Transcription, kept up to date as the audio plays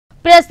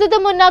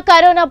ప్రస్తుతం ఉన్న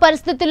కరోనా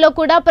పరిస్థితుల్లో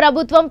కూడా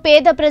ప్రభుత్వం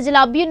పేద ప్రజల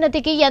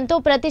అభ్యున్నతికి ఎంతో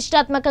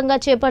ప్రతిష్టాత్మకంగా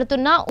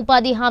చేపడుతున్న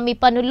ఉపాధి హామీ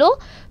పనుల్లో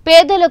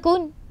పేదలకు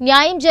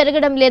న్యాయం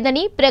జరగడం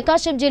లేదని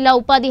ప్రకాశం జిల్లా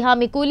ఉపాధి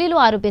హామీ కూలీలు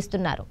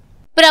ఆరోపిస్తున్నారు.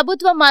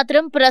 ప్రభుత్వం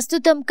మాత్రం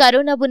ప్రస్తుతం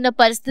కరోనా ఉన్న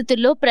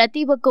పరిస్థితుల్లో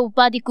ప్రతి ఒక్క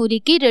ఉపాధి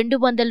కూలీకి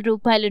 200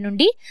 రూపాయల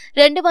నుండి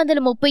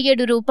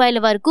 237 రూపాయల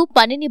వరకు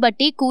పనిని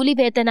బట్టి కూలీ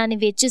వేతనాన్ని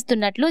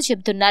వెచ్చిస్తున్నట్లు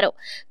చెబుతున్నారు.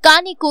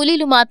 కానీ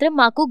కూలీలు మాత్రం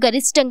మాకు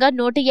గరిష్టంగా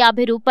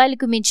 150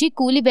 రూపాయలకు మించి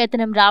కూలీ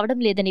వేతనం రావడం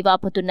లేదని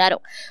వాపోతున్నారు.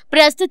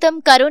 ప్రస్తుతం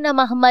కరోనా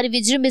మహమ్మారి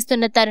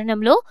విజృంభిస్తున్న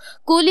తరుణంలో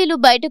కూలీలు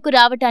బయటకు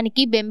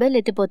రావడానికి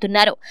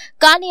బెంబేలెత్తిపోతున్నారు.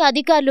 కానీ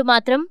అధికారులు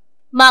మాత్రం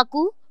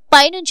మాకు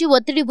పైనుంచి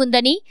ఒత్తిడి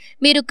ఉందని,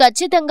 మీరు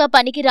ఖచ్చితంగా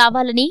పనికి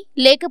రావాలని,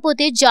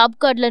 లేకపోతే జాబ్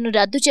కార్డులను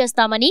రద్దు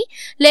చేస్తామని,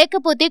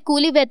 లేకపోతే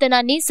కూలీ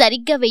వేతనాన్ని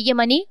సరిగ్గా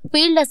వెయ్యమని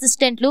ఫీల్డ్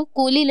అసిస్టెంట్లు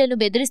కూలీలను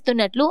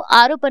బెదిరిస్తున్నట్లు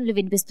ఆరోపణలు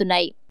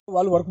వినిపిస్తున్నాయి.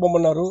 వాళ్ళు వర్క్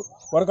పొమ్మన్నారు,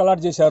 వర్క్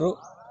అలాట్ చేశారు,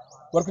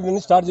 వర్క్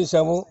నిన్న స్టార్ట్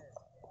చేశాము.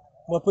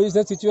 మా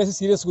పొజిషన్ సిచ్యువేషన్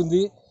సీరియస్గా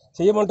ఉంది,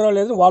 చేయమంటారా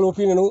లేదు వాళ్ళ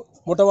ఒపీనియన్.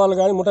 ముఠ వాళ్ళు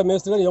కానీ ముఠ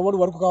మేస్త్రి కానీ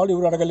ఎవరు వర్క్ కావాలి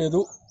ఎవరు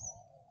అడగలేదు.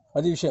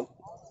 అది విషయం.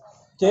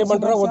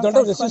 చేయమంటారా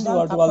వద్దంటే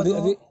రెసిస్టెన్స్ వాళ్ళది.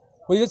 అది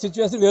పొజిషన్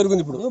సిచ్యువేషన్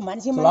వేరుగుంది. ఇప్పుడు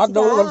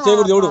లాక్డౌన్ వర్క్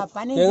చేయకూడదు ఎవడు,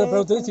 కేంద్ర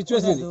ప్రభుత్వం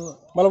సిచ్యువేషన్ ఇది.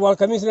 మళ్ళీ వాళ్ళ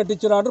కమిషనర్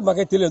ఇచ్చిన ఆర్డర్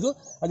మాకైతే తెలియదు.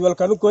 అది వాళ్ళు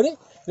కనుక్కొని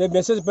రేపు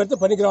మెసేజ్ పెడితే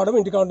పనికి రావడం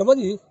ఇంటికి రావడం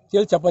అది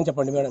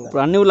చెప్పండి మేడం.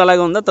 అన్ని ఊళ్ళు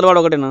అలాగే ఉందా? తలవాడ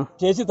ఒకటేనా?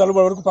 చేసి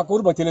తలవాడ వరకు పక్క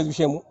ఊరు మాకు తెలియదు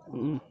విషయము.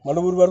 మన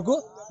ఊరు వరకు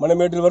మన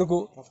మేటల వరకు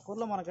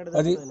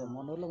అది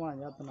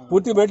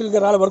పూర్తి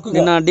మేటలకి రాలే వరకు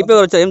డిపో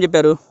ఏం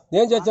చెప్పారు?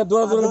 ఏం చేస్తారు,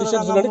 దూరం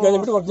డిస్టెన్స్ ఉండండి,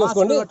 గవర్నమెంట్ వర్క్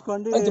చేసుకోండి,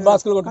 మంచి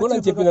మాస్కులు కొట్టుకోండి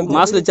అని చెప్పింది.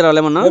 మాస్కులు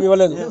ఇచ్చారు ఏమన్నా?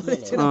 ఇవ్వలేదు,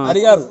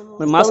 అడిగారు.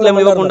 మాస్కులు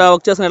ఏమి ఇవ్వకుండా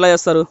వర్క్ చేసుకుని ఎలా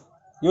చేస్తారు?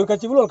 ఎవరు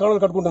ఖర్చు వాళ్ళు కడవలు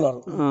కట్టుకుంటున్నారు.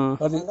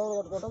 అది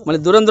మళ్ళీ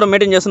దూరం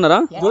మెయింటైన్ చేస్తున్నారా?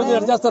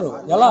 దూరం చేస్తారు.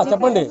 ఎలా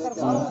చెప్పండి?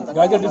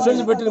 గజ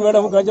డిస్టెన్స్ పెట్టింది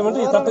మేడం. గజం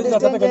అంటే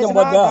గజం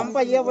పోద్దా?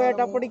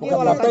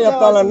 తట్ట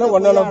ఎత్తాలన్నా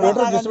 1.5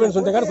 మీటర్ డిస్టెన్స్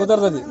ఉంటే కానీ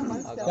కుదరదు. అది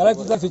ఎలా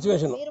చూస్తారు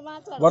సిచ్యువేషన్?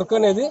 వర్క్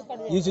అనేది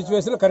ఈ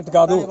సిచ్యువేషన్ కరెక్ట్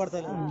కాదు.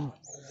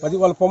 అది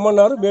వాళ్ళు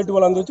పొమ్మన్నారు, బయట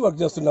వాళ్ళు అందరూ వచ్చి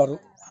వర్క్ చేస్తున్నారు.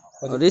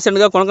 రీసెంట్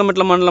గా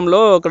కొనకమెట్ల మండలంలో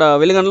ఇక్కడ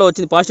వెలిగంలో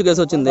వచ్చింది, పాజిటివ్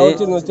కేసు వచ్చింది.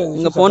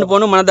 ఇంకా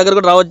పోను మన దగ్గర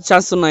కూడా రావచ్చు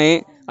ఛాన్సెస్ ఉన్నాయి.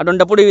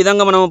 అటువంటిప్పుడు ఈ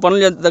విధంగా మనం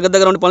పనులు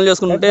దగ్గర ఉండి పనులు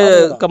చేసుకుంటే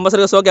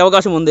కంపల్సరీగా సోకే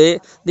అవకాశం ఉంది.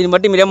 దీన్ని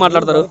బట్టి మీరేం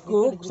మాట్లాడతారు?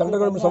 సెంట్రల్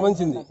గవర్నమెంట్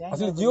సంబంధించింది.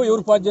 అసలు జియో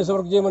ఎవరు పాస్ చేసే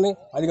వరకు చేయమని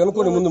అది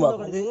కనుక్కోండి ముందు. మాకు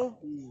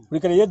ఇప్పుడు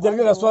ఇక్కడ ఏది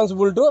జరిగిన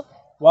రెస్పాన్సిబిలిటీ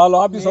వాళ్ళ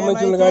ఆఫీస్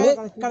సంబంధించిన కానీ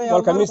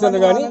వాళ్ళ కమిషనర్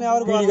కానీ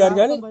పీడీ గారు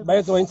కానీ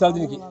బయట వహించాలి.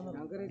 దీనికి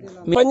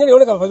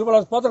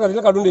పోతారు కదా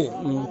అక్కడ ఉండి.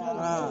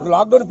 ఇప్పుడు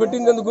లాక్డౌన్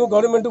పెట్టిందేందుకు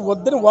గవర్నమెంట్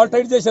వద్దని వాళ్ళు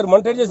టైట్ చేశారు,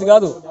 మన టైట్ చేసి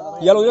కాదు.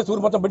 ఇలా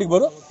ఊరు మొత్తం బయటికి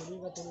పోరు.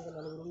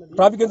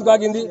 ట్రాఫిక్ ఎందుకు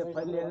ఆగింది?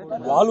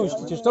 వాళ్ళు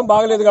సిస్టమ్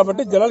బాగలేదు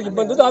కాబట్టి జనాలకు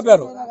ఇబ్బంది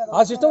ఆపారు.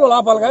 ఆ సిస్టమ్ వాళ్ళు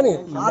ఆపాలి కానీ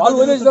వాళ్ళు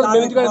వదిలేసారు.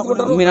 మేము ఇంటికి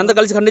ఎత్తుకుంటారు. మీరంతా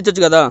కలిసి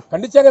ఖండించవచ్చు కదా?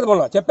 ఖండించా కదా,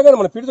 మొన్న చెప్పా కదా,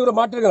 మన పీడితో కూడా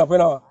మాట్లాడాను కదా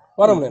పోయిన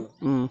వారం. నేను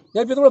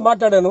ఏపీతో కూడా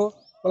మాట్లాడాను.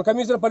 వాళ్ళ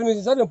కమిషనర్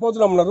పర్మిషన్ సార్ మేము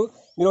పోతున్నాం అన్నారు.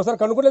 మీరు ఒకసారి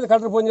కనుక్కోలేదు,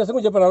 కలెక్టర్ ఫోన్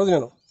చేస్తామని చెప్పాను. ఆ రోజు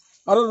నేను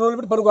 60 రోజులు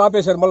పెట్టి పనుకు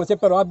ఆపేశారు. మళ్ళీ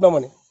చెప్పారు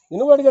ఆపుదామని.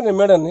 నేను కూడా అడిగాను నేను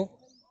మేడాన్ని,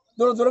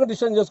 దూరంగా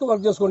డిస్టెన్స్ చేసుకుని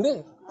వర్క్ చేసుకోండి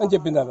అని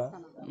చెప్పింది. అలా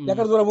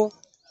ఎక్కడ దూరము?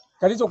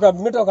 కనీసం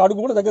 1 మీటర్ 1 అడుగు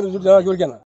కూడా దగ్గర ఎవరికైనా